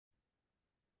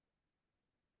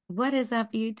What is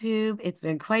up, YouTube? It's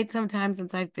been quite some time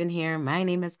since I've been here. My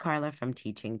name is Carla from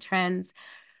Teaching Trends.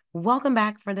 Welcome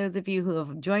back for those of you who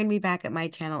have joined me back at my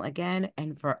channel again,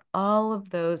 and for all of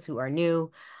those who are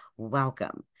new,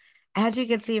 welcome. As you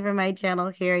can see from my channel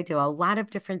here, I do a lot of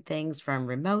different things from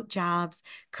remote jobs,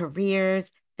 careers,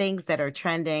 things that are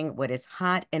trending, what is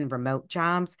hot in remote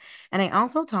jobs, and I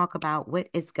also talk about what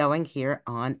is going here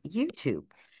on YouTube.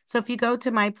 So if you go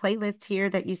to my playlist here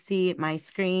that you see at my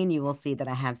screen, you will see that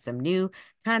I have some new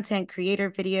content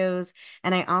creator videos,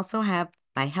 and I also have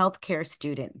my healthcare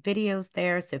student videos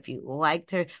there. So if you like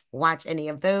to watch any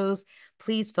of those,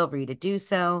 please feel free to do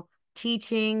so.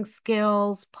 Teaching,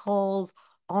 skills, polls,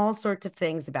 all sorts of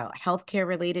things about healthcare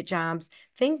related jobs,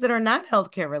 things that are not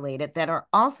healthcare related that are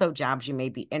also jobs you may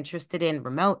be interested in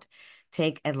remote.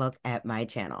 Take a look at my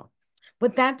channel.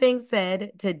 With that being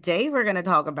said, today we're going to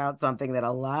talk about something that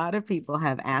a lot of people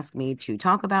have asked me to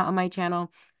talk about on my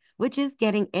channel, which is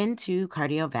getting into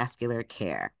cardiovascular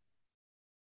care.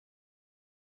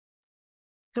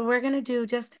 So we're going to do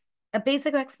just a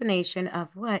basic explanation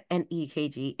of what an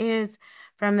EKG is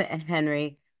from the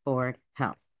Henry Ford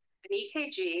Health. An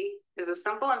EKG is a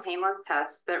simple and painless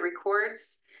test that records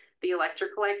the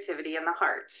electrical activity in the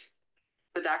heart.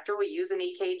 The doctor will use an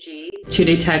EKG to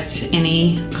detect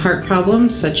any heart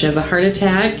problems such as a heart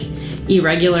attack,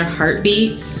 irregular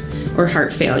heartbeats, or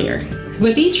heart failure.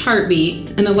 With each heartbeat,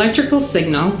 an electrical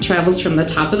signal travels from the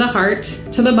top of the heart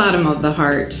to the bottom of the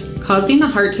heart, causing the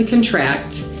heart to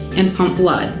contract and pump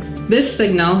blood. This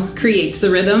signal creates the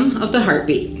rhythm of the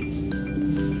heartbeat.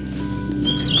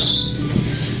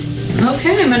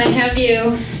 Okay, I'm going to have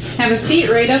you have a seat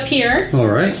right up here. All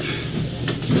right.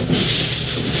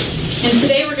 And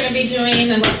today we're going to be doing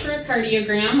an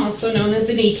electrocardiogram, also known as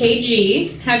an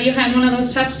EKG. Have you had one of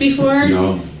those tests before?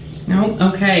 No. No?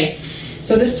 Okay.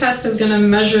 So this test is going to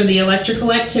measure the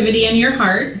electrical activity in your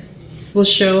heart. We'll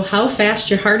show how fast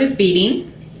your heart is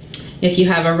beating, if you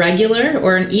have a regular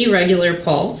or an irregular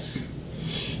pulse,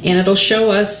 and it'll show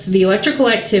us the electrical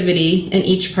activity in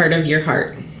each part of your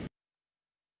heart.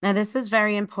 Now, this is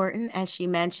very important, as she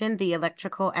mentioned, the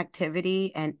electrical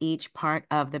activity in each part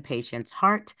of the patient's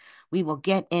heart. We will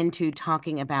get into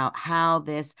talking about how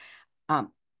this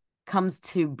comes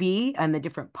to be and the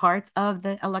different parts of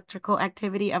the electrical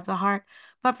activity of the heart.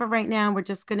 But for right now, we're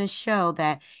just going to show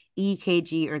that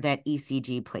EKG or that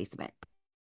ECG placement.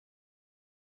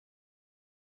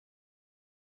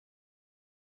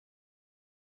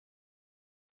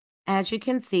 As you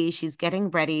can see, she's getting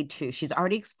ready she's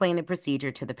already explained the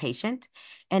procedure to the patient,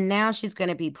 and now she's going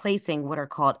to be placing what are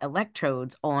called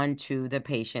electrodes onto the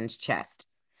patient's chest.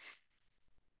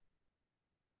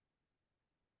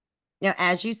 Now,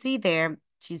 as you see there,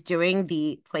 she's doing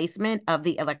the placement of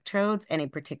the electrodes in a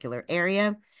particular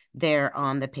area. They're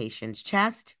on the patient's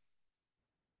chest.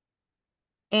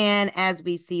 And as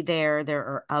we see there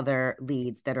are other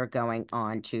leads that are going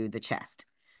on to the chest.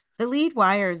 The lead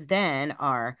wires then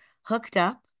are hooked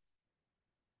up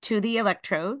to the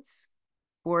electrodes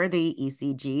for the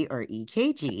ECG or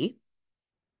EKG.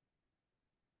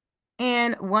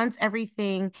 And once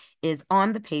everything is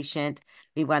on the patient,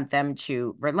 we want them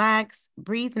to relax,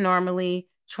 breathe normally,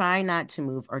 try not to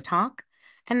move or talk.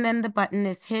 And then the button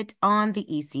is hit on the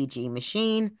ECG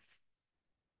machine.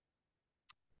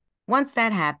 Once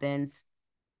that happens,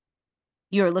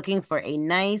 you're looking for a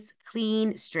nice,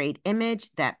 clean, straight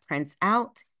image that prints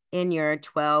out in your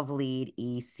 12-lead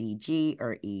ECG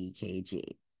or EKG.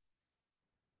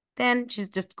 Then she's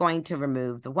just going to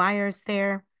remove the wires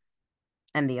there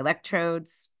and the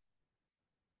electrodes.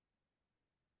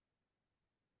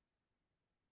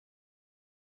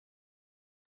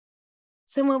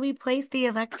 So when we place the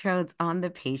electrodes on the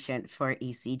patient for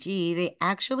ECG, they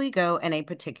actually go in a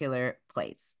particular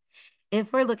place.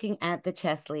 If we're looking at the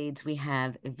chest leads, we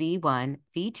have V1,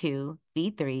 V2,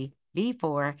 V3,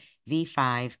 V4,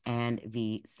 V5, and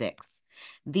V6.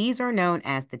 These are known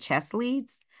as the chest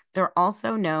leads. They're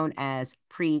also known as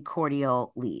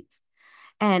precordial leads.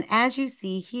 And as you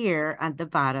see here at the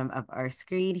bottom of our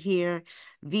screen here,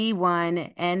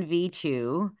 V1 and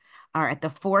V2 are at the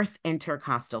fourth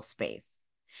intercostal space.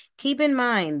 Keep in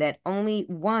mind that only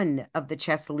one of the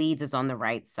chest leads is on the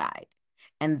right side,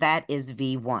 and that is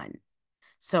V1.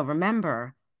 So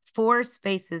remember, 4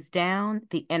 spaces down,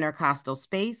 the intercostal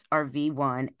space are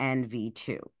V1 and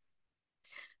V2.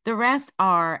 The rest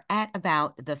are at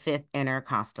about the 5th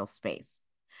intercostal space.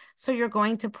 So you're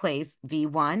going to place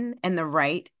V1 in the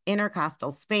right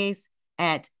intercostal space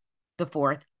at the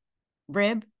 4th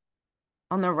rib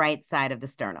on the right side of the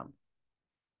sternum.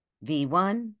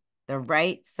 V1, the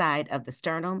right side of the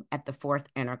sternum at the 4th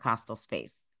intercostal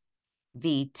space.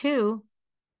 V2,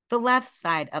 the left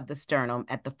side of the sternum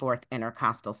at the fourth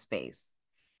intercostal space.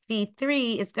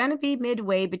 V3 is going to be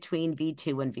midway between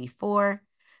V2 and V4.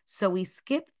 So we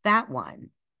skip that one,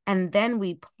 and then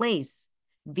we place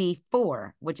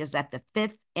V4, which is at the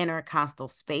fifth intercostal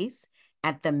space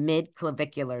at the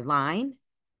midclavicular line.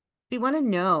 We want to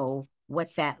know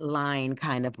what that line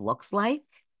kind of looks like.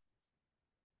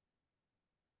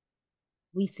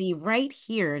 We see right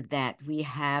here that we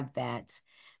have that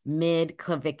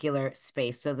midclavicular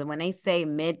space. So that when I say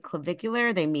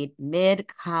midclavicular, they mean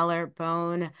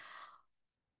mid-collarbone,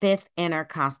 fifth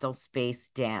intercostal space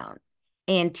down.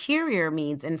 Anterior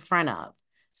means in front of.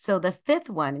 So the fifth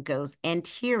one goes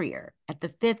anterior at the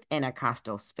fifth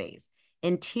intercostal space.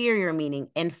 Interior meaning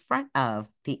in front of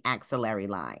the axillary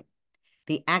line.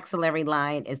 The axillary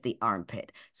line is the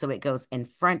armpit, so it goes in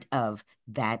front of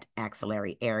that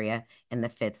axillary area in the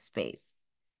fifth space.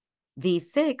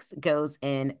 V6 goes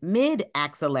in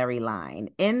mid-axillary line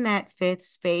in that fifth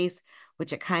space,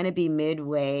 which would kind of be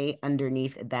midway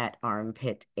underneath that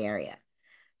armpit area.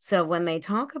 So when they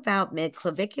talk about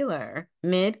midclavicular,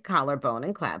 mid-collarbone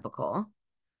and clavicle,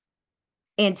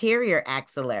 anterior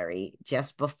axillary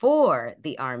just before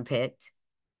the armpit,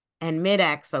 and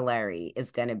midaxillary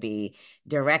is going to be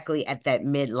directly at that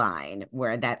midline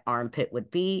where that armpit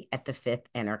would be at the fifth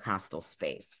intercostal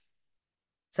space.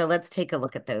 So let's take a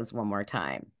look at those one more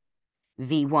time.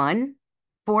 V1,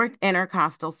 fourth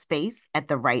intercostal space at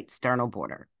the right sternal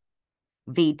border.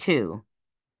 V2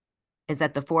 is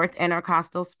at the fourth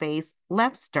intercostal space,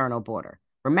 left sternal border.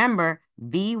 Remember,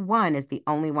 V1 is the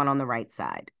only one on the right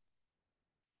side.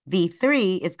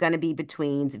 V3 is going to be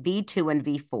between V2 and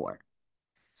V4.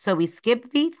 So we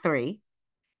skip V3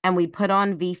 and we put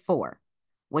on V4,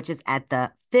 which is at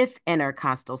the fifth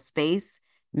intercostal space,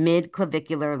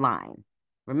 midclavicular line.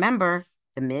 Remember,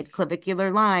 the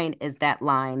midclavicular line is that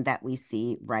line that we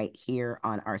see right here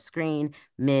on our screen,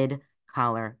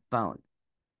 mid-collarbone.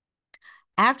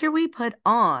 After we put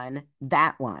on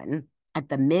that one at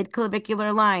the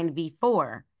midclavicular line,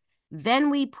 V4, then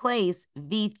we place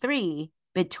V3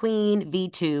 between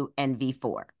V2 and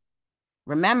V4.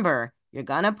 Remember, you're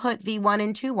going to put V1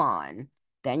 and 2 on,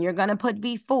 then you're going to put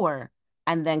V4,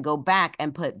 and then go back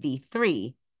and put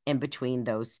V3 in between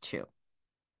those two.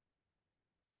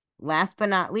 Last but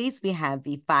not least, we have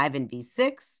V5 and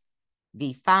V6.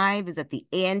 V5 is at the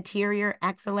anterior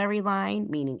axillary line,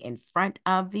 meaning in front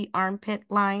of the armpit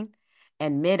line,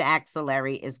 and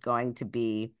mid-axillary is going to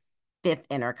be fifth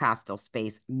intercostal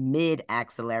space,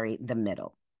 mid-axillary, the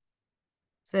middle.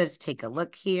 So let's take a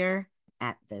look here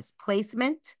at this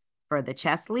placement for the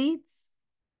chest leads.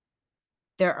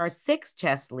 There are 6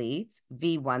 chest leads,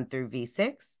 V1 through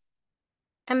V6.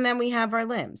 And then we have our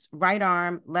limbs, right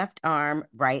arm,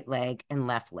 right leg, and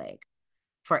left leg,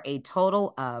 for a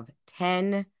total of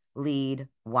 10 lead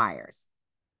wires.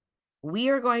 We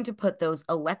are going to put those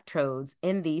electrodes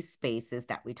in these spaces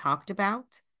that we talked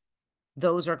about.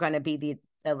 Those are going to be the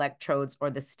electrodes or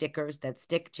the stickers that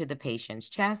stick to the patient's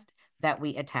chest that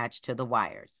we attach to the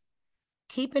wires.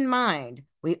 Keep in mind,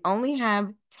 we only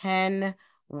have 10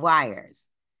 wires.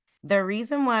 The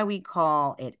reason why we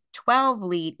call it 12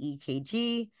 lead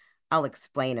EKG, I'll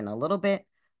explain in a little bit,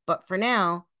 but for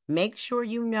now, make sure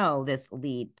you know this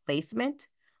lead placement,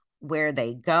 where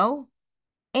they go,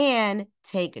 and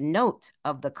take note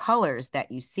of the colors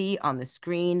that you see on the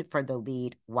screen for the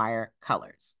lead wire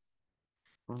colors.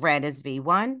 Red is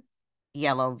V1,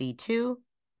 yellow V2,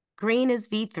 green is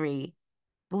V3,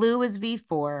 blue is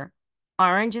V4,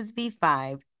 orange is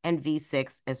V5, and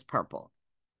V6 is purple.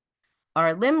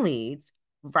 Our limb leads,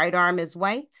 right arm is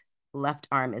white, left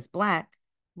arm is black,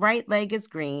 right leg is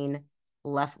green,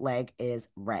 left leg is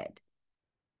red.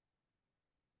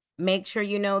 Make sure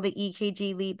you know the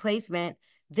EKG lead placement.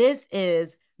 This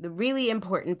is the really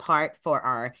important part for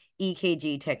our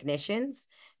EKG technicians.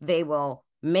 They will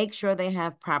make sure they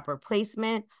have proper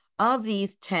placement of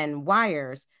these 10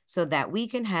 wires so that we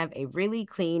can have a really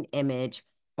clean image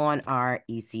on our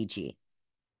ECG.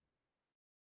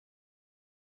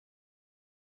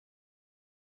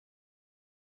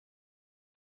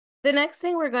 The next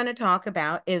thing we're going to talk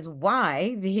about is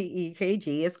why the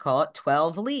EKG is called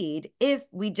 12 lead if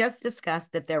we just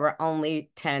discussed that there were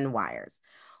only 10 wires.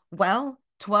 Well,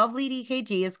 12 lead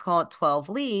EKG is called 12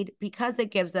 lead because it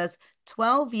gives us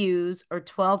 12 views or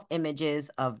 12 images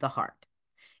of the heart.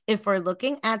 If we're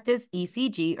looking at this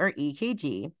ECG or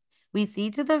EKG, we see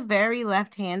to the very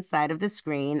left-hand side of the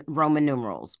screen Roman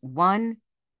numerals 1,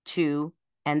 2,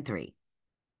 and 3.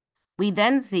 We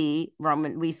then see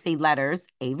letters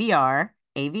AVR,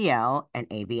 AVL, and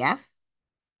AVF.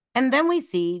 And then we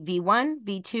see V1,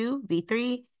 V2,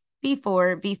 V3,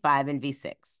 V4, V5, and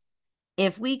V6.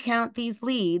 If we count these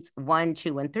leads, 1,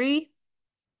 2, and 3,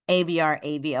 AVR,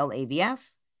 AVL, AVF,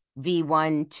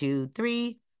 V1, 2,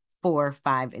 3, 4,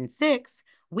 5, and 6,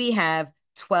 we have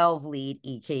 12 lead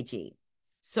EKG.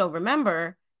 So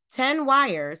remember, 10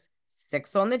 wires,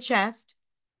 6 on the chest,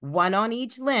 1 on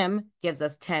each limb gives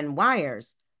us 10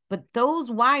 wires, but those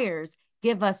wires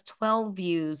give us 12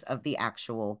 views of the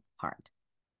actual heart.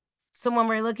 So when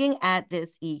we're looking at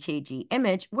this EKG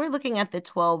image, we're looking at the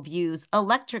 12 views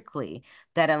electrically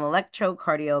that an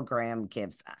electrocardiogram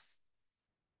gives us.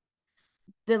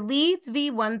 The leads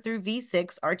V1 through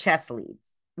V6 are chest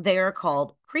leads. They are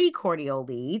called precordial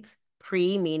leads,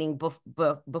 pre meaning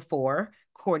before,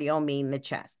 cordial meaning the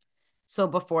chest. So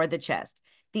before the chest.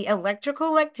 The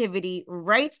electrical activity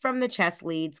right from the chest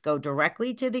leads go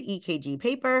directly to the EKG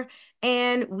paper,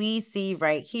 and we see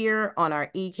right here on our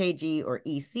EKG or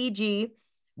ECG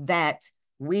that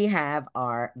we have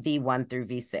our V1 through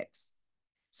V6.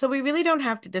 So we really don't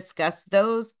have to discuss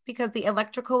those because the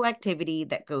electrical activity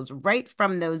that goes right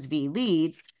from those V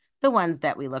leads, the ones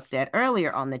that we looked at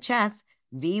earlier on the chest,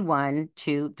 V1,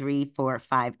 2, 3, 4,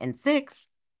 5, and 6,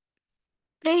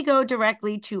 they go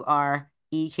directly to our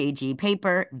EKG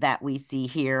paper that we see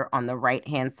here on the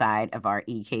right-hand side of our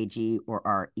EKG or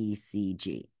our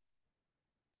ECG.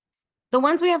 The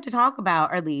ones we have to talk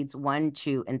about are leads 1,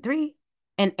 2, and 3,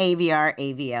 and AVR,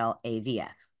 AVL,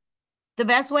 AVF. The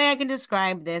best way I can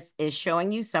describe this is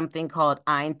showing you something called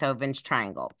Einstein's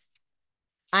Triangle.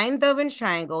 Einstein's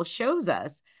Triangle shows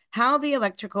us how the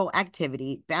electrical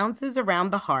activity bounces around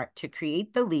the heart to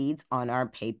create the leads on our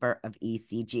paper of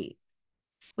ECG.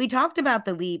 We talked about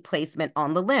the lead placement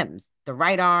on the limbs, the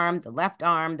right arm,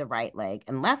 the right leg,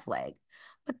 and left leg.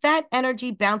 But that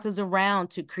energy bounces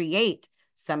around to create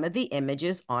some of the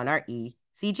images on our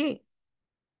ECG.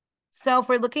 So if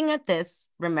we're looking at this,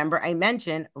 remember I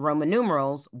mentioned Roman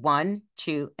numerals 1,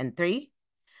 2, and 3.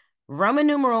 Roman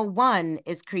numeral 1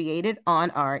 is created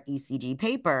on our ECG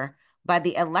paper by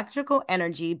the electrical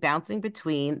energy bouncing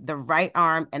between the right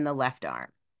arm and the left arm.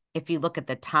 If you look at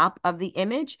the top of the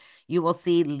image, you will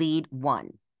see lead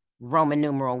 1, Roman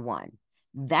numeral 1.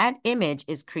 That image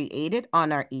is created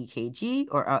on our EKG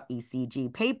or our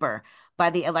ECG paper by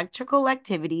the electrical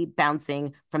activity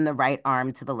bouncing from the right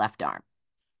arm to the left arm.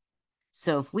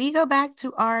 So if we go back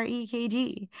to our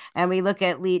EKG and we look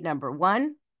at lead number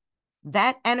 1,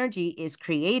 that energy is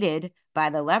created by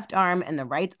the left arm and the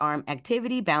right arm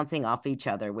activity bouncing off each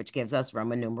other, which gives us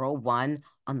Roman numeral 1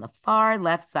 on the far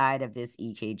left side of this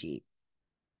EKG.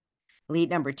 Lead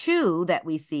number 2 that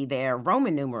we see there,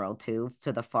 Roman numeral 2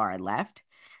 to the far left,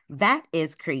 that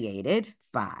is created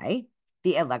by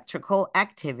the electrical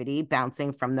activity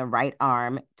bouncing from the right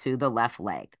arm to the left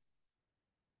leg.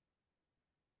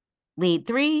 Lead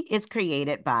 3 is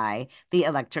created by the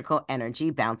electrical energy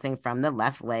bouncing from the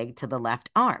left leg to the left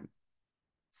arm.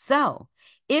 So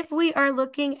if we are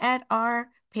looking at our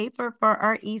paper for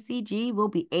our ECG, we'll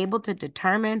be able to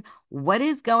determine what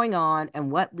is going on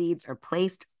and what leads are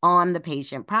placed on the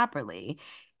patient properly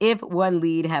if one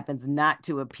lead happens not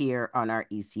to appear on our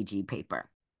ECG paper.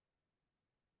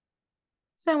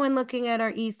 So when looking at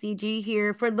our ECG here,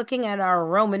 if we're looking at our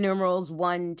Roman numerals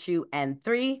 1, 2, and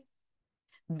 3,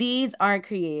 these are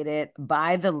created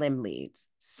by the limb leads.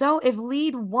 So if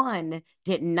lead 1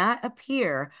 did not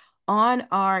appear on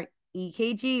our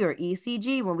EKG or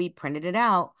ECG when we printed it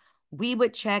out, we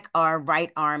would check our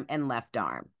right arm and left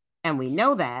arm. And we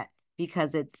know that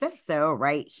because it says so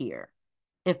right here.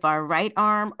 If our right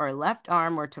arm or left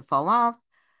arm were to fall off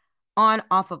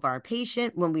of our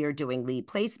patient when we are doing lead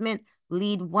placement,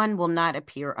 lead 1 will not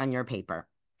appear on your paper.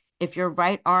 If your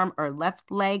right arm or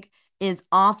left leg is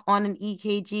off on an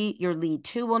EKG, your lead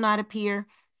 2 will not appear.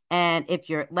 And if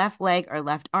your left leg or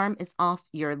left arm is off,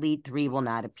 your lead 3 will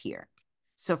not appear.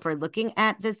 So if we're looking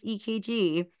at this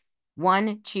EKG,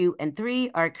 1, 2, and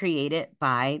 3 are created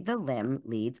by the limb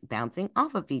leads bouncing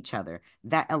off of each other,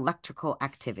 that electrical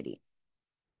activity.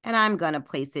 And I'm going to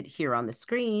place it here on the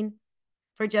screen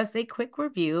for just a quick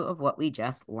review of what we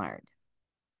just learned.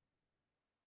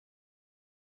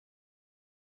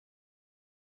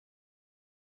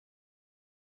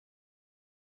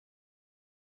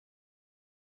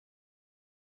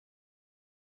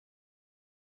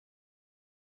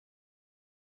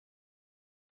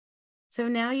 So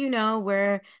now you know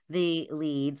where the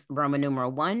leads, Roman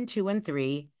numeral 1, 2, and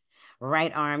 3,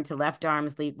 right arm to left arm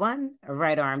is lead 1,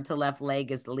 right arm to left leg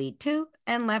is lead 2,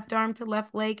 and left arm to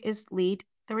left leg is lead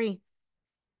 3.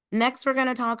 Next, we're going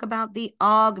to talk about the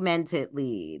augmented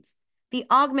leads. The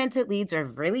augmented leads are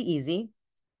really easy.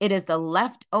 It is the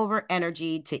leftover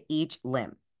energy to each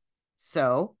limb.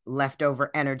 So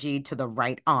leftover energy to the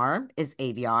right arm is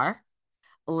AVR.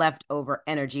 Leftover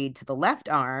energy to the left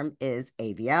arm is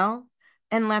AVL,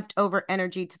 and leftover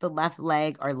energy to the left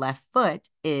leg or left foot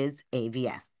is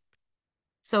AVF.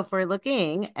 So if we're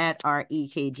looking at our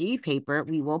EKG paper,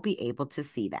 we will be able to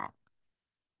see that.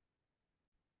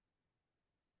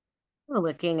 We're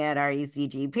looking at our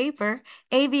ECG paper,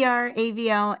 AVR,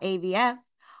 AVL, AVF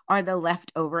are the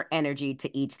leftover energy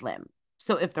to each limb.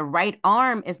 So if the right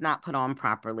arm is not put on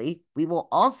properly, we will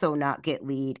also not get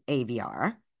lead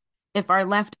AVR. If our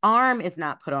left arm is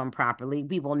not put on properly,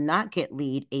 we will not get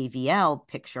lead AVL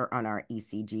picture on our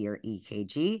ECG or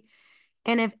EKG.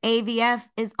 And if AVF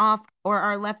is off or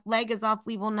our left leg is off,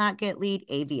 we will not get lead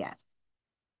AVF.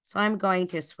 So I'm going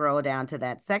to scroll down to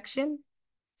that section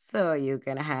so you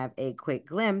can have a quick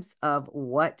glimpse of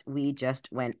what we just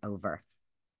went over.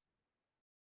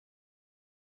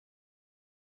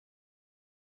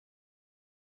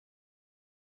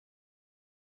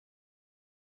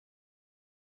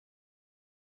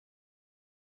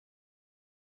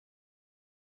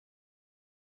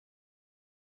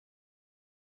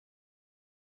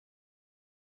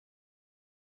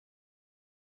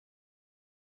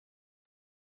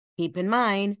 Keep in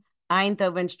mind,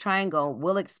 Einthoven's triangle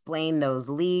will explain those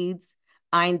leads.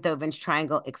 Einthoven's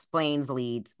triangle explains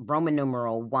leads Roman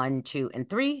numeral 1, 2, and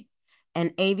 3,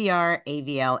 and AVR,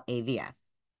 AVL, AVF.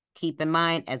 Keep in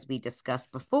mind, as we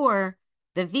discussed before,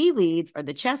 the V leads or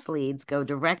the chest leads go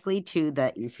directly to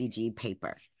the ECG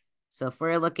paper. So if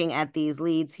we're looking at these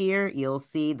leads here, you'll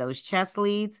see those chest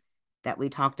leads that we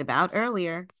talked about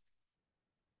earlier.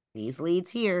 These leads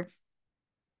here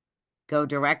go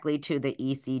directly to the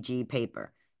ECG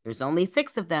paper. There's only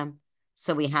 6 of them,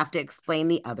 so we have to explain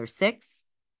the other 6,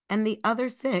 and the other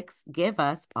 6 give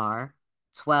us our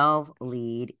 12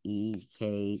 lead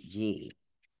EKG.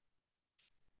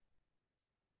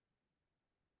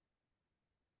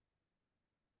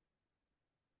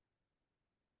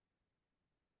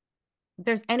 If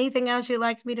there's anything else you'd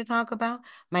like me to talk about,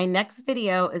 my next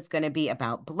video is going to be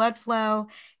about blood flow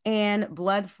and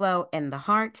blood flow in the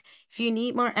heart. If you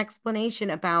need more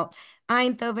explanation about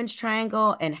Einthoven's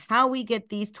triangle and how we get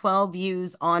these 12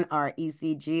 views on our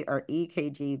ECG or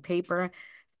EKG paper,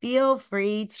 feel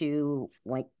free to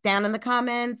link down in the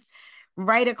comments,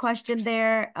 write a question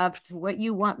there up to what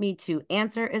you want me to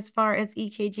answer as far as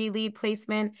EKG lead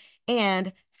placement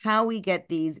and how we get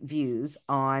these views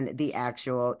on the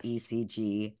actual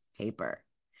ECG paper.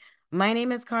 My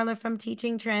name is Carla from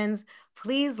Teaching Trends.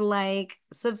 Please like,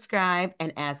 subscribe,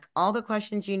 and ask all the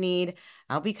questions you need.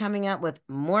 I'll be coming up with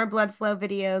more blood flow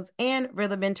videos and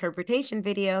rhythm interpretation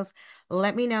videos.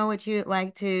 Let me know what you'd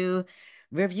like to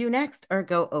review next or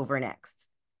go over next.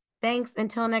 Thanks.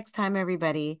 Until next time,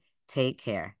 everybody. Take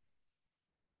care.